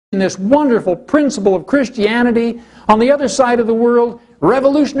this wonderful principle of Christianity. On the other side of the world,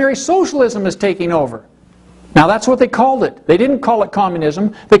 revolutionary socialism is taking over. Now that's what they called it. They didn't call it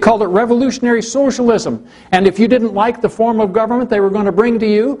communism. They called it revolutionary socialism. And if you didn't like the form of government they were going to bring to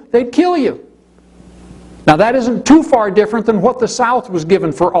you, they'd kill you. Now that isn't too far different than what the South was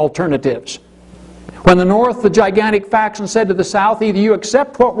given for alternatives. When the North, the gigantic faction, said to the South, either you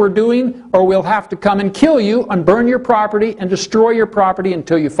accept what we're doing or we'll have to come and kill you and burn your property and destroy your property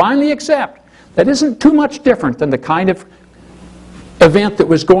until you finally accept. That isn't too much different than the kind of event that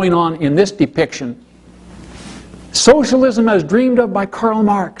was going on in this depiction. Socialism as dreamed of by Karl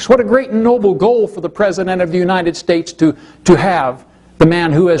Marx. What a great and noble goal for the President of the United States to have, the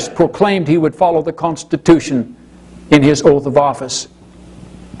man who has proclaimed he would follow the Constitution in his oath of office.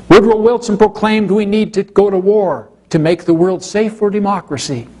 Woodrow Wilson proclaimed we need to go to war to make the world safe for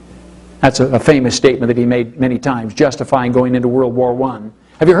democracy. That's a famous statement that he made many times, justifying going into World War I.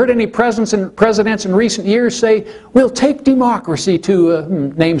 Have you heard any presidents in recent years say, we'll take democracy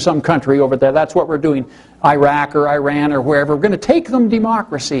to name some country over there, that's what we're doing, Iraq or Iran or wherever, we're going to take them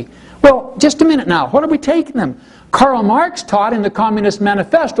democracy. Well, just a minute now, what are we taking them? Karl Marx taught in the Communist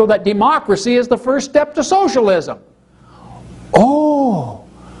Manifesto that democracy is the first step to socialism. Oh,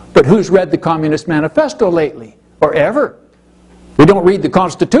 but who's read the Communist Manifesto lately? Or ever? We don't read the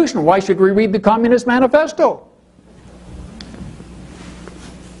Constitution, why should we read the Communist Manifesto?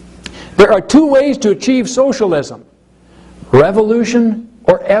 There are two ways to achieve socialism: revolution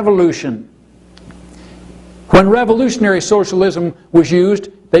or evolution. When revolutionary socialism was used,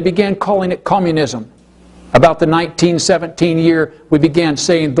 they began calling it communism. About the 1917 year, we began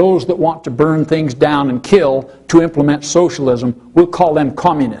saying those that want to burn things down and kill to implement socialism, we'll call them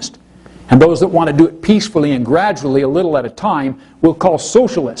communist. And those that want to do it peacefully and gradually, a little at a time, we'll call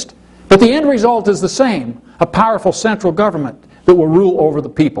socialist. But the end result is the same: a powerful central government that will rule over the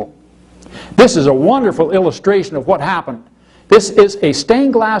people. This is a wonderful illustration of what happened. This is a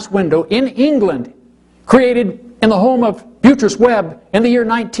stained glass window in England, created in the home of Beatrice Webb in the year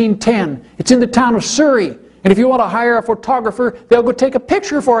 1910. It's in the town of Surrey. And if you want to hire a photographer, they'll go take a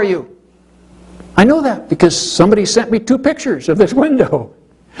picture for you. I know that because somebody sent me 2 pictures of this window.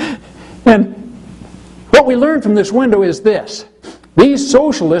 And what we learned from this window is this: these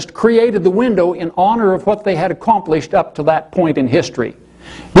socialists created the window in honor of what they had accomplished up to that point in history.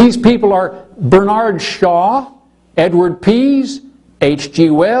 These people are Bernard Shaw, Edward Pease, H.G.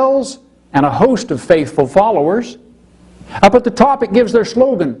 Wells, and a host of faithful followers. Up at the top it gives their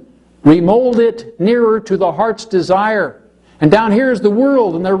slogan, remold it nearer to the heart's desire. And down here is the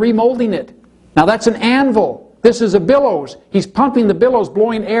world, and they're remolding it. Now that's an anvil. This is a bellows. He's pumping the bellows,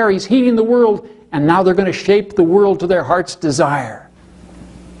 blowing air, he's heating the world, and now they're going to shape the world to their heart's desire.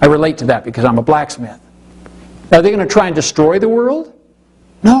 I relate to that because I'm a blacksmith. Are they going to try and destroy the world?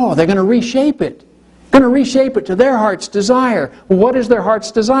 No, they're going to reshape it. Going to reshape it to their heart's desire. Well, what is their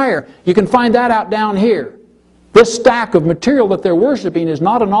heart's desire? You can find that out down here. This stack of material that they're worshiping is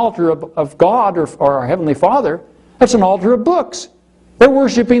not an altar of God or our Heavenly Father. That's an altar of books. They're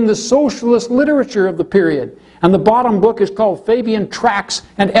worshiping the socialist literature of the period. And the bottom book is called Fabian Tracts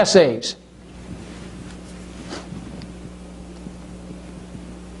and Essays.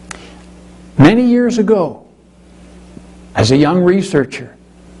 Many years ago, as a young researcher,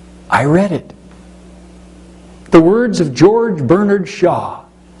 I read it. The words of George Bernard Shaw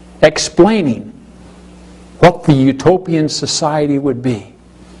explaining what the utopian society would be.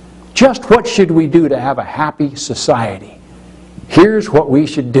 Just what should we do to have a happy society? Here's what we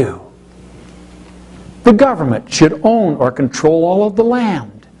should do. The government should own or control all of the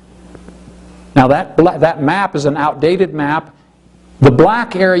land. Now that map is an outdated map. The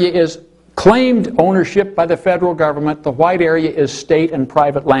black area is claimed ownership by the federal government. The white area is state and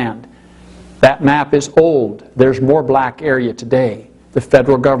private land. That map is old. There's more black area today. The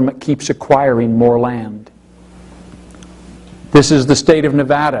federal government keeps acquiring more land. This is the state of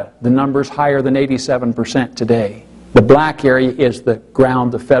Nevada. The number's higher than 87% today. The black area is the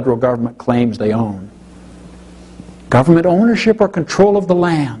ground the federal government claims they own. Government ownership or control of the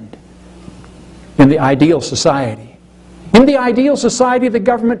land in the ideal society. In the ideal society, the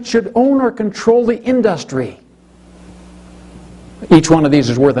government should own or control the industry. Each one of these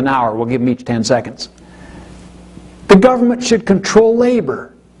is worth an hour. We'll give them each 10 seconds. The government should control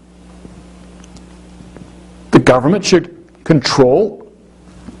labor. The government should control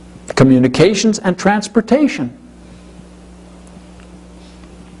communications and transportation.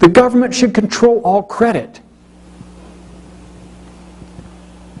 The government should control all credit.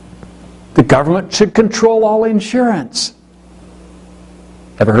 The government should control all insurance.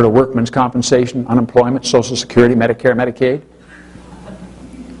 Ever heard of workman's compensation, unemployment, Social Security, Medicare, Medicaid?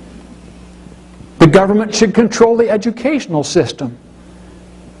 government should control the educational system.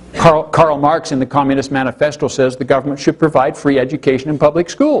 Karl Marx in the Communist Manifesto says the government should provide free education in public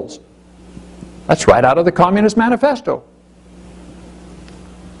schools. That's right out of the Communist Manifesto.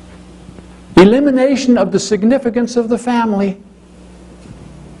 Elimination of the significance of the family.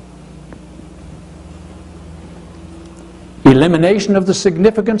 Elimination of the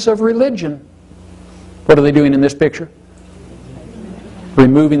significance of religion. What are they doing in this picture?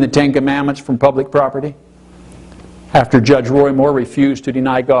 Removing the Ten Commandments from public property after Judge Roy Moore refused to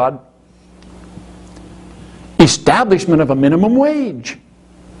deny God. Establishment of a minimum wage.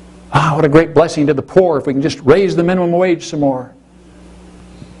 Ah, what a great blessing to the poor if we can just raise the minimum wage some more.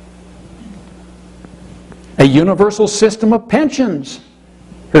 A universal system of pensions.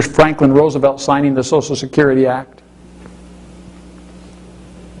 Here's Franklin Roosevelt signing the Social Security Act.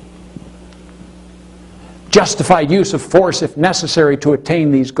 Justified use of force if necessary to attain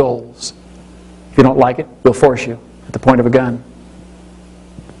these goals. If you don't like it, we'll force you at the point of a gun.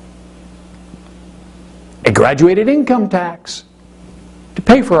 A graduated income tax to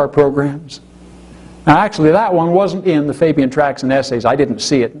pay for our programs. Now actually that one wasn't in the Fabian Tracts and Essays. I didn't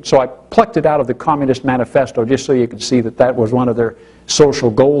see it. So I plucked it out of the Communist Manifesto just so you could see that that was one of their social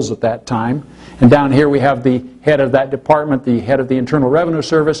goals at that time. And down here we have the head of that department, the head of the Internal Revenue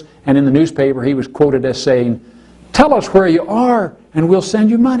Service, and in the newspaper he was quoted as saying, "Tell us where you are and we'll send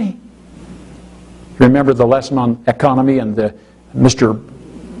you money." Remember the lesson on economy and the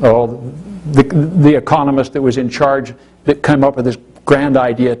economist that was in charge that came up with this grand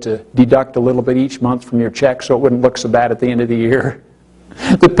idea to deduct a little bit each month from your check so it wouldn't look so bad at the end of the year.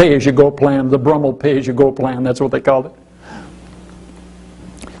 The pay-as-you-go plan, the Brummel pay-as-you-go plan, that's what they called it.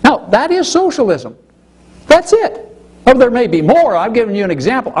 Now, that is socialism. That's it. Oh, there may be more. I've given you an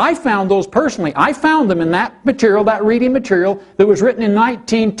example. I found those personally. I found them in that material, that reading material that was written in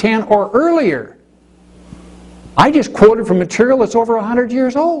 1910 or earlier. I just quoted from material that's over 100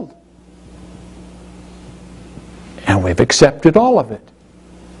 years old. And we've accepted all of it.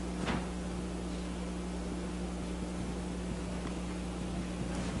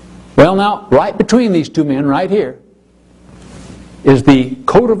 Well now, right between these two men, right here, is the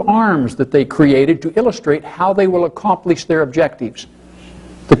coat of arms that they created to illustrate how they will accomplish their objectives.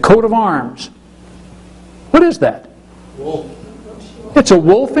 The coat of arms. What is that? Wolf. It's a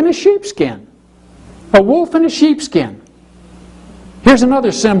wolf in a sheepskin. A wolf in a sheepskin. Here's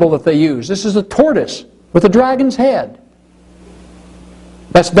another symbol that they use. This is a tortoise with a dragon's head.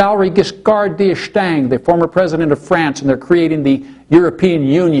 That's Valéry Giscard d'Estaing, the former president of France, and they're creating the European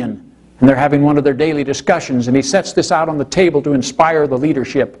Union. And they're having one of their daily discussions, and he sets this out on the table to inspire the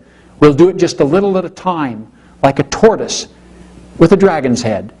leadership. We'll do it just a little at a time, like a tortoise with a dragon's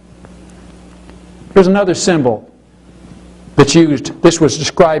head. Here's another symbol that's used. This was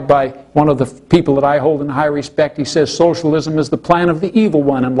described by one of the people that I hold in high respect. He says, socialism is the plan of the evil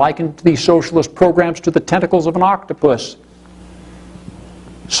one, and likened these socialist programs to the tentacles of an octopus.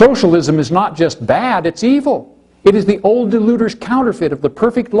 Socialism is not just bad, it's evil. It is the old deluder's counterfeit of the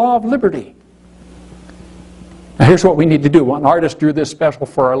perfect law of liberty. Now here's what we need to do. One artist drew this special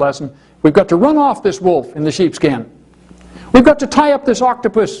for our lesson. We've got to run off this wolf in the sheepskin. We've got to tie up this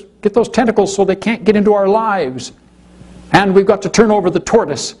octopus, get those tentacles so they can't get into our lives. And we've got to turn over the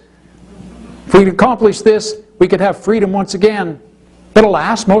tortoise. If we accomplish this, we could have freedom once again. But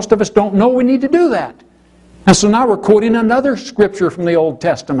alas, most of us don't know we need to do that. And so now we're quoting another scripture from the Old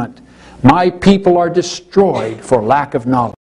Testament. My people are destroyed for lack of knowledge.